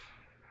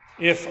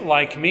If,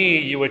 like me,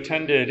 you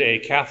attended a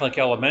Catholic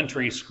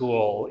elementary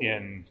school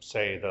in,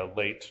 say, the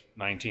late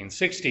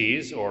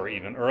 1960s or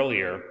even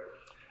earlier,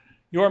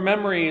 your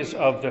memories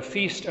of the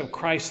Feast of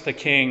Christ the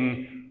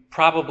King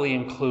probably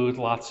include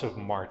lots of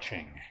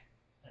marching.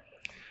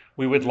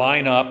 We would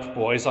line up,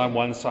 boys on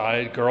one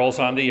side, girls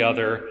on the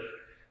other,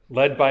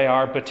 led by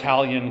our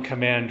battalion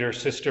commander,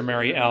 Sister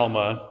Mary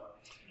Alma,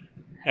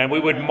 and we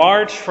would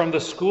march from the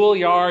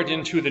schoolyard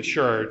into the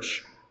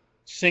church,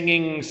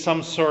 singing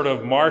some sort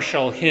of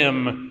martial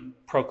hymn,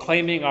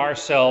 proclaiming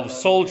ourselves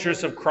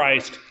soldiers of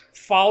Christ,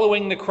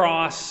 following the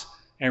cross,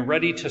 and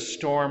ready to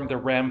storm the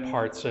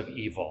ramparts of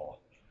evil.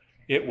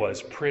 It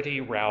was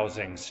pretty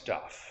rousing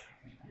stuff.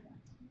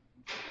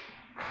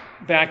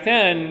 Back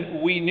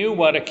then, we knew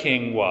what a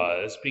king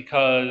was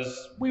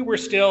because we were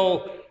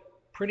still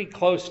pretty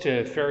close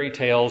to fairy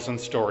tales and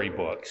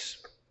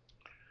storybooks.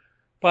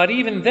 But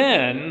even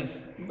then,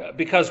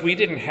 because we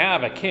didn't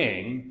have a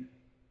king,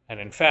 and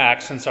in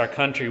fact, since our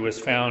country was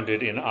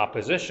founded in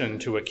opposition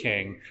to a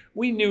king,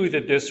 we knew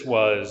that this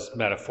was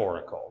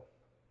metaphorical.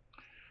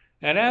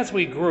 And as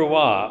we grew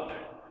up,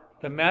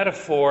 the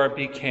metaphor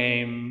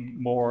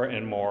became more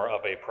and more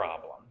of a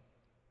problem.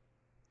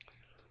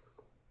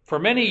 For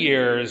many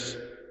years,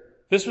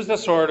 this was the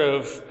sort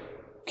of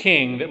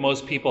king that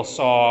most people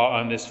saw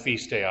on this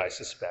feast day, I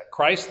suspect.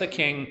 Christ the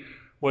King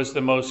was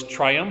the most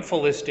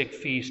triumphalistic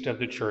feast of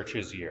the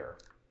church's year.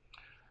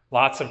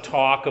 Lots of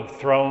talk of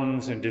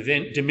thrones and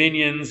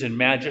dominions and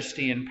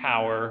majesty and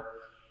power.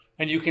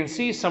 And you can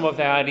see some of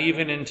that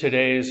even in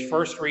today's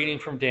first reading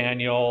from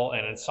Daniel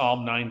and in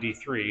Psalm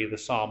 93, the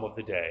Psalm of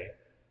the day,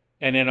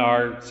 and in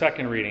our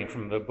second reading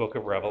from the book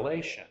of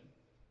Revelation.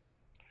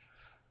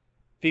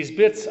 These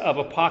bits of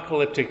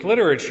apocalyptic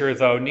literature,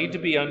 though, need to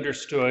be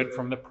understood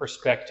from the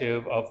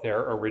perspective of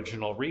their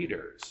original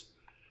readers.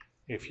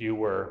 If you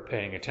were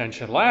paying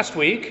attention last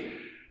week,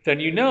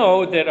 then you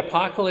know that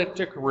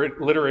apocalyptic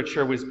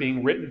literature was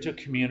being written to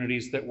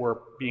communities that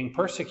were being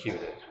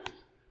persecuted.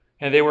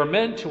 And they were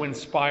meant to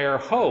inspire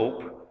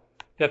hope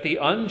that the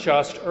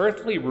unjust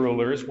earthly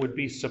rulers would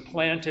be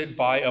supplanted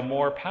by a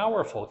more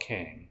powerful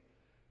king,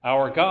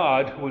 our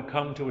God, who would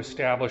come to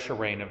establish a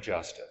reign of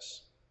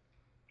justice.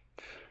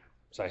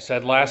 As I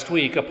said last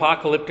week,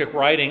 apocalyptic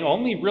writing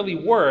only really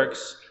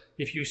works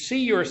if you see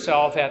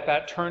yourself at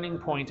that turning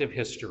point of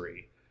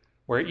history,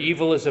 where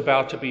evil is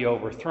about to be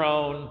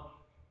overthrown,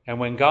 and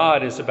when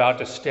God is about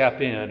to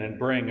step in and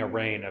bring a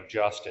reign of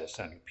justice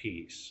and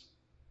peace.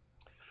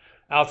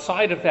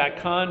 Outside of that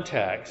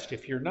context,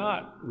 if you're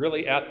not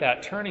really at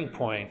that turning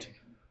point,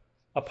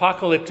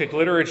 apocalyptic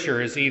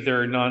literature is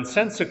either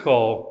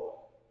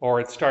nonsensical or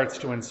it starts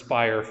to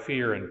inspire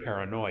fear and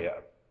paranoia.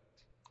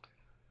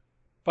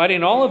 But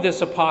in all of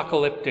this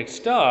apocalyptic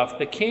stuff,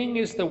 the king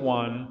is the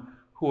one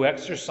who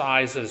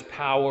exercises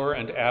power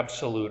and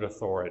absolute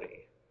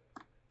authority.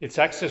 It's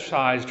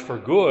exercised for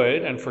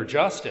good and for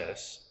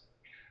justice,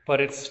 but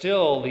it's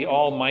still the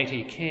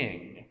Almighty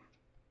King.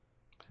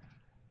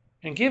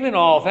 And given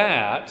all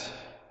that,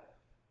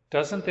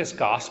 doesn't this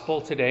gospel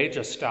today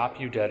just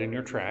stop you dead in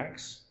your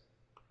tracks?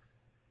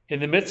 In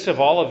the midst of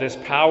all of this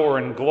power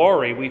and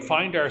glory, we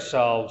find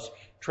ourselves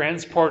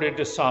transported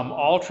to some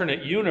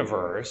alternate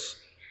universe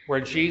where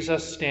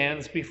Jesus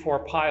stands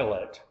before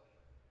Pilate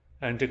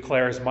and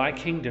declares, "My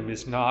kingdom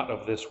is not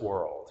of this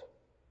world."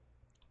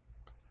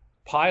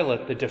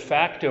 Pilate, the de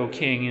facto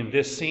king in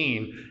this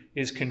scene,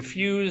 is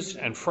confused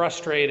and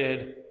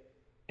frustrated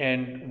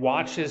and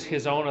watches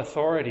his own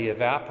authority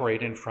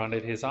evaporate in front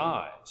of his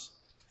eyes.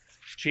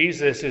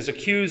 Jesus is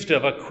accused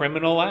of a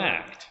criminal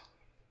act.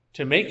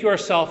 To make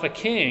yourself a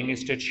king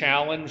is to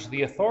challenge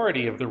the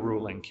authority of the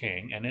ruling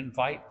king and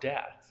invite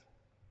death.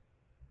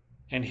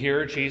 And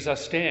here Jesus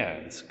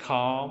stands,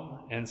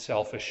 calm and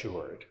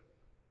self-assured.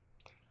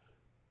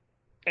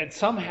 And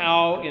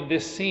somehow in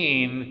this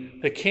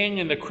scene, the king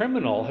and the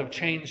criminal have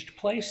changed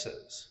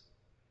places.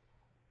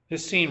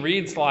 This scene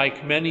reads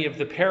like many of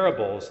the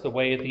parables, the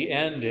way at the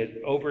end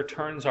it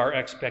overturns our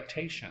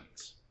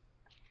expectations.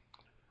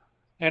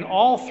 And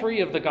all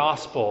three of the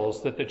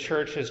Gospels that the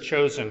church has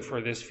chosen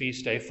for this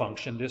feast day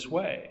function this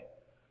way.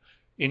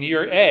 In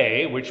year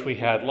A, which we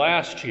had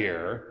last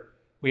year,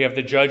 we have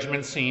the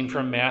judgment scene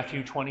from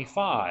Matthew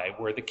 25,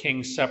 where the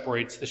king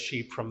separates the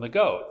sheep from the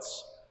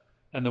goats.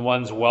 And the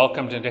ones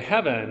welcomed into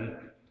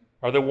heaven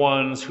are the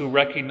ones who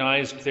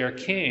recognized their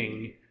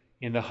king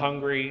in the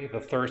hungry,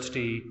 the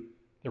thirsty,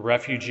 the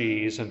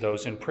refugees, and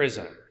those in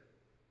prison.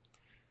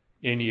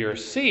 In year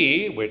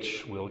C,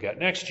 which we'll get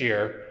next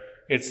year,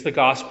 it's the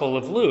Gospel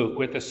of Luke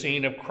with the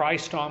scene of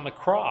Christ on the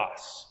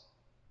cross,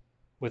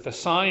 with a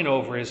sign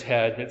over his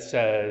head that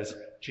says,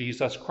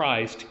 "Jesus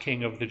Christ,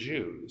 King of the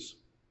Jews."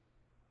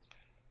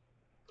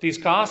 These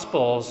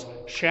Gospels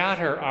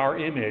shatter our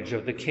image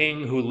of the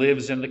king who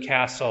lives in the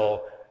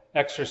castle,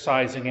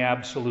 exercising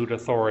absolute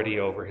authority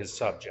over his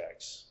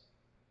subjects.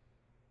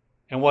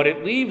 And what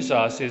it leaves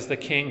us is the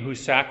king who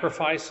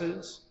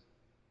sacrifices,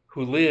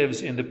 who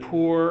lives in the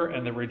poor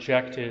and the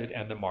rejected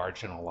and the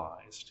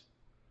marginalized,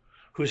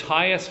 whose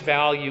highest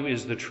value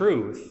is the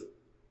truth,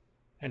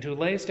 and who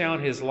lays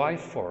down his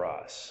life for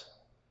us.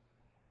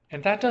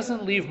 And that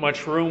doesn't leave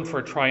much room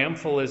for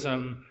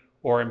triumphalism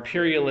or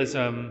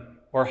imperialism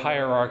or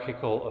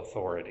hierarchical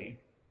authority.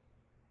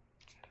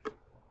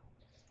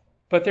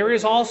 But there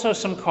is also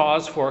some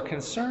cause for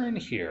concern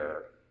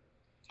here.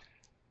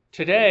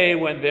 Today,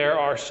 when there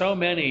are so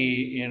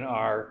many in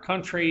our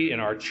country,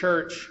 in our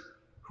church,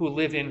 who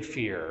live in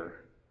fear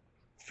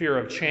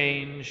of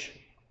change,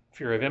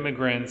 fear of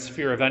immigrants,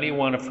 fear of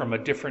anyone from a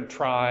different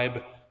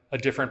tribe, a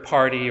different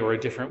party, or a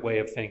different way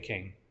of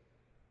thinking,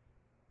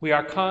 we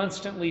are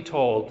constantly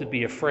told to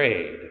be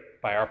afraid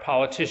by our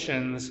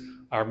politicians,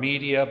 our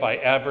media, by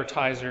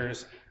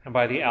advertisers, and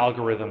by the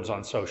algorithms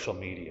on social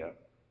media.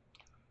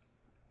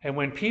 And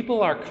when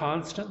people are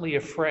constantly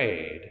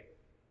afraid,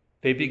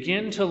 they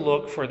begin to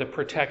look for the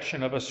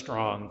protection of a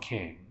strong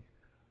king,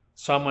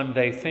 someone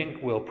they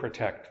think will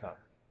protect them.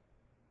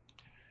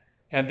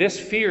 And this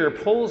fear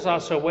pulls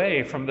us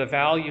away from the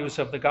values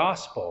of the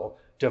gospel,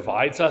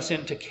 divides us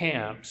into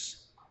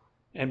camps,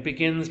 and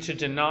begins to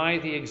deny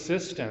the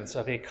existence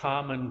of a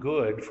common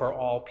good for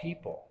all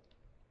people.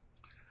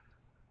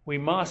 We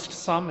must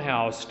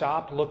somehow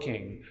stop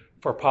looking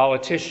for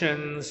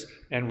politicians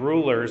and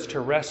rulers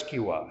to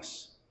rescue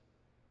us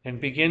and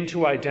begin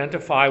to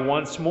identify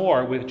once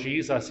more with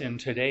Jesus in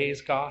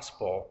today's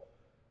gospel,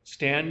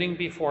 standing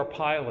before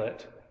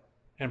Pilate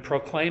and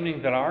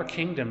proclaiming that our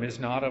kingdom is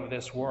not of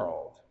this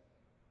world.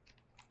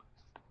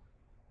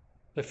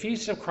 The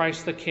Feast of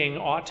Christ the King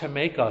ought to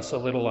make us a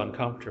little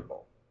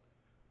uncomfortable,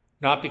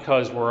 not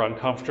because we're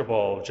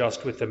uncomfortable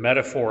just with the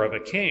metaphor of a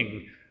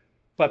king,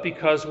 but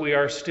because we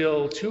are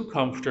still too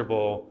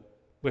comfortable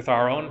with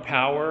our own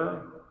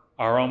power,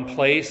 our own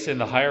place in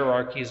the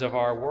hierarchies of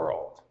our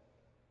world.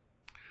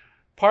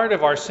 Part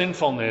of our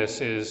sinfulness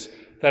is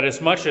that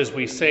as much as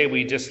we say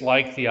we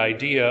dislike the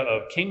idea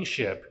of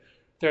kingship,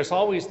 there's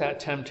always that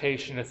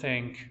temptation to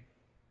think,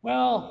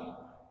 well,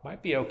 it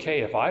might be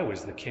okay if I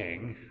was the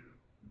king,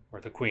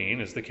 or the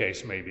queen, as the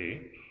case may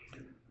be.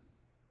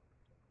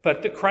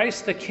 But the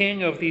Christ the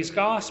King of these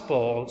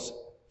Gospels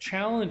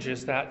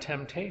challenges that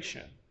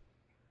temptation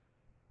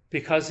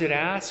because it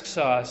asks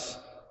us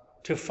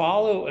to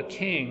follow a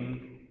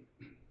king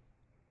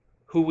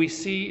who we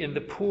see in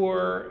the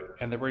poor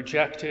and the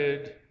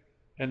rejected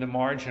and the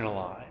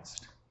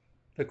marginalized,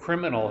 the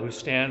criminal who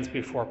stands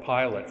before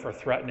Pilate for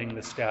threatening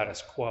the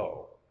status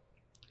quo,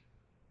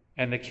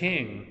 and the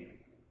king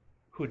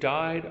who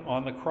died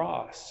on the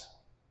cross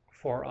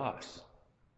for us.